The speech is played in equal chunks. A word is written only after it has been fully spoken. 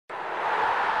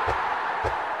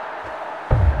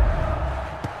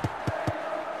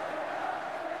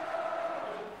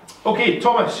Okay,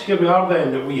 Thomas, here we are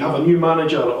then. We have a new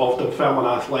manager of Dunfermline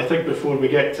Athletic. Before we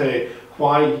get to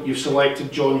why you've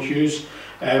selected John Hughes,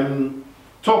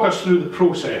 talk us through the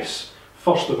process.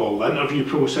 First of all, the interview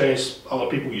process, other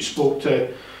people you spoke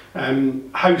to.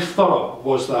 How thorough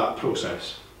was that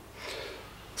process?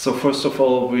 So first of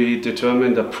all, we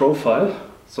determined a profile.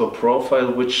 So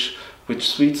profile which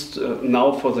suits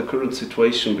now for the current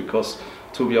situation, because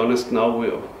to be honest,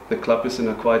 now the club is in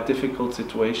a quite difficult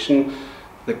situation.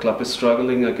 The club is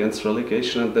struggling against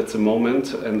relegation at the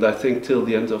moment, and I think till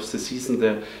the end of the season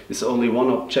there is only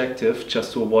one objective,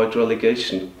 just to avoid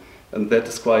relegation, and that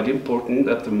is quite important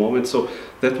at the moment. So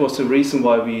that was the reason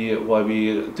why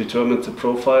we determined the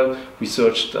profile. We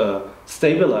searched a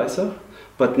stabilizer,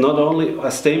 but not only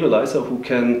a stabilizer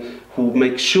who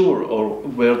makes sure, or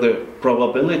where the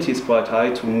probability is quite high,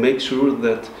 to make sure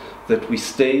that we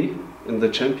stay in the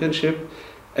championship.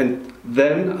 And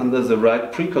then, under the right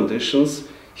preconditions,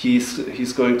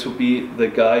 he's going to be the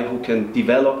guy who can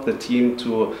develop the team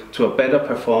to a better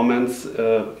performance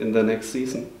in the next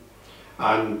season.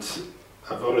 And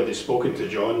I've already spoken to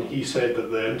John. He said that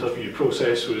the interview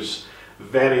process was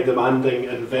very demanding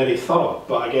and very thorough,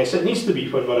 but I guess it needs to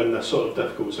be when we're in this sort of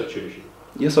difficult situation.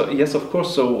 Yes, of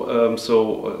course. So,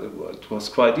 it was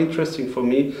quite interesting for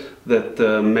me that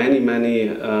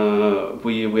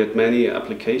we had many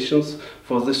applications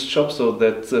for this job. So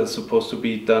that's supposed to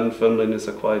be done. Dunfermline is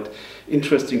a quite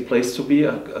interesting place to be,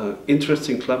 an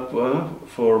interesting club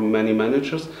for many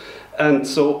managers, and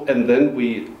then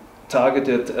we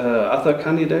targeted other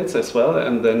candidates as well,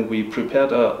 and then we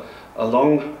prepared a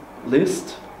long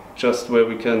list, just where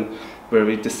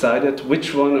we decided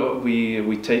which one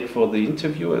we take for the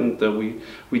interview, and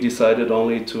we decided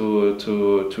only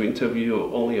to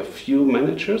interview only a few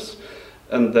managers,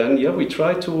 and then we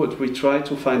try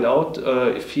to find out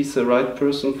if he's the right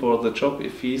person for the job,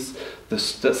 if he's the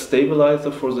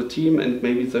stabilizer for the team, and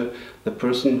maybe the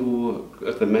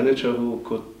manager who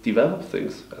could develop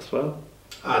things as well.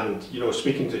 And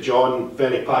speaking to John,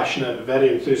 very passionate, very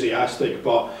enthusiastic,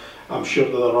 but I'm sure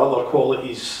there are other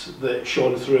qualities that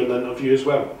shone through in the interview as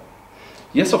well.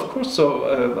 Yes, of course.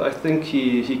 So I think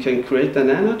he can create an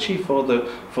energy for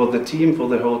the team, for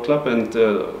the whole club, and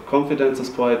confidence is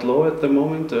quite low at the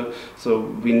moment. So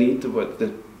we need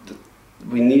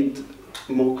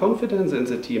more confidence in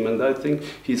the team, and I think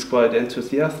he's quite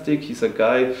enthusiastic. He's a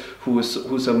guy who's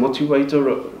a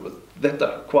motivator. That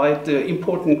are quite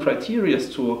important criteria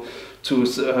to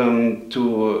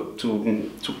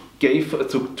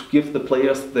give the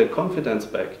players their confidence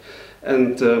back,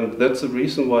 and that's the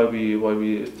reason why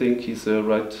we think he's the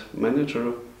right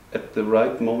manager at the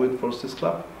right moment for this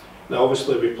club. Now,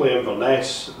 obviously, we play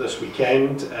Inverness this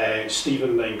weekend.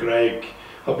 Stephen and Greg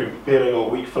have been preparing all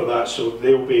week for that, so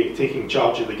they'll be taking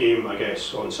charge of the game, I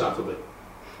guess, on Saturday.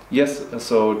 Yes,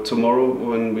 so tomorrow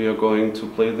when we are going to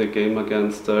play the game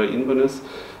against Inverness,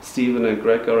 Stephen and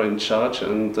Greg are in charge,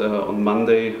 and on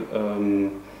Monday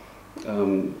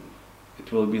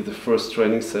it will be the first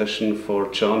training session for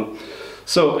John.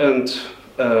 So, and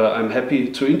I'm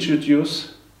happy to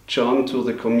introduce John to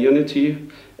the community,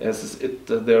 as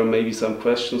there are maybe some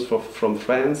questions from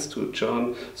fans to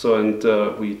John. So, and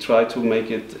we try to make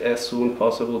it as soon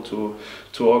possible to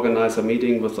organize a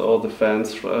meeting with all the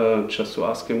fans, just to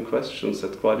ask him questions.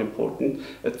 That's quite important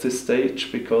at this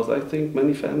stage, because I think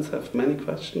many fans have many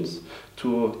questions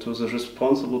to the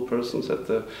responsible persons at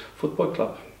the football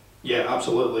club. Yeah,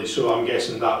 absolutely. So I'm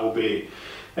guessing that will be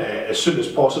as soon as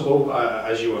possible,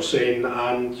 as you were saying,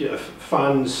 and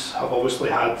fans have obviously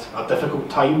had a difficult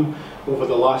time over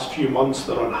the last few months.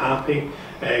 They're unhappy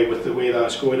with the way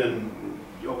that's going, and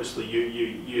obviously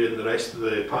you and the rest of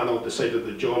the panel decided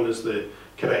that John is the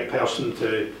correct person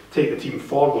to take the team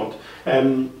forward.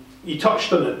 You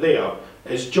touched on it there.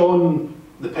 Is John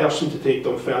the person to take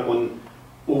Dunfermline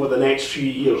over the next few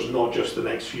years, not just the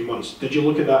next few months? Did you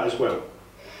look at that as well?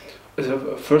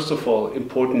 First of all,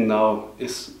 important now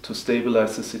is to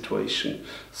stabilize the situation.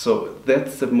 So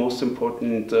that's the most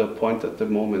important point at the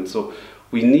moment. So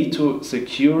we need to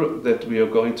secure that we are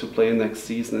going to play next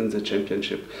season in the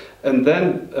championship, and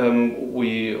then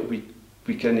we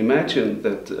can imagine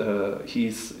that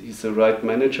he's the right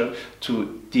manager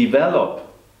to develop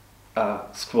a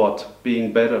squad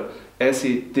being better, as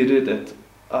he did it at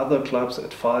other clubs,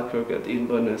 at Falkirk, at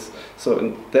Inverness. So,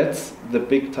 and that's the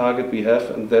big target we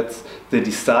have, and that's the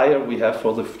desire we have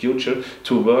for the future,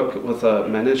 to work with a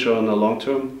manager on a long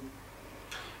term.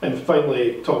 And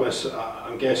finally, Thomas,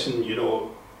 I'm guessing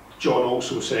John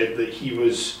also said that he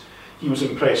was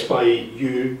impressed by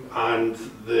you and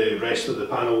the rest of the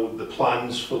panel, the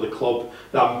plans for the club,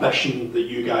 the ambition that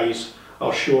you guys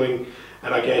are showing.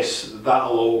 and I guess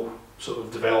that'll all sort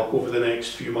of develop over the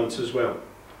next few months as well.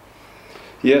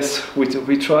 Yes,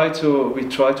 we try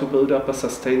to build up a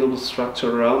sustainable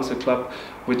structure around the club,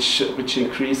 which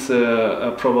increase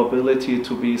a probability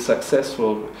to be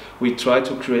successful. We try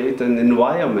to create an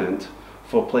environment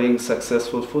for playing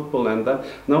successful football, and that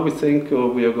now we think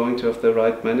we are going to have the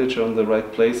right manager on the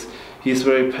right place. He's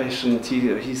very passionate.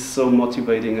 He's so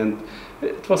motivating, and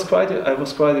I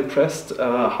was quite impressed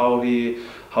how he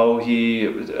handled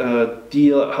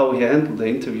the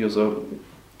interviews.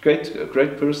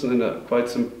 Great person and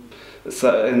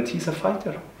and he's a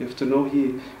fighter. You have to know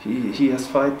he has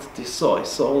fight his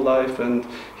whole life, and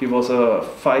he was a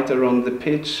fighter on the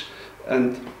pitch,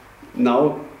 and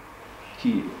now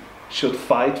he should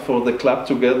fight for the club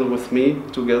together with me,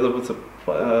 together with the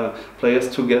players,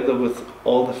 together with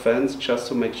all the fans, just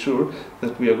to make sure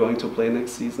that we are going to play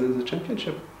next season in the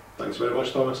championship. Thanks very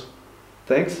much, Thomas.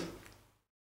 Thanks.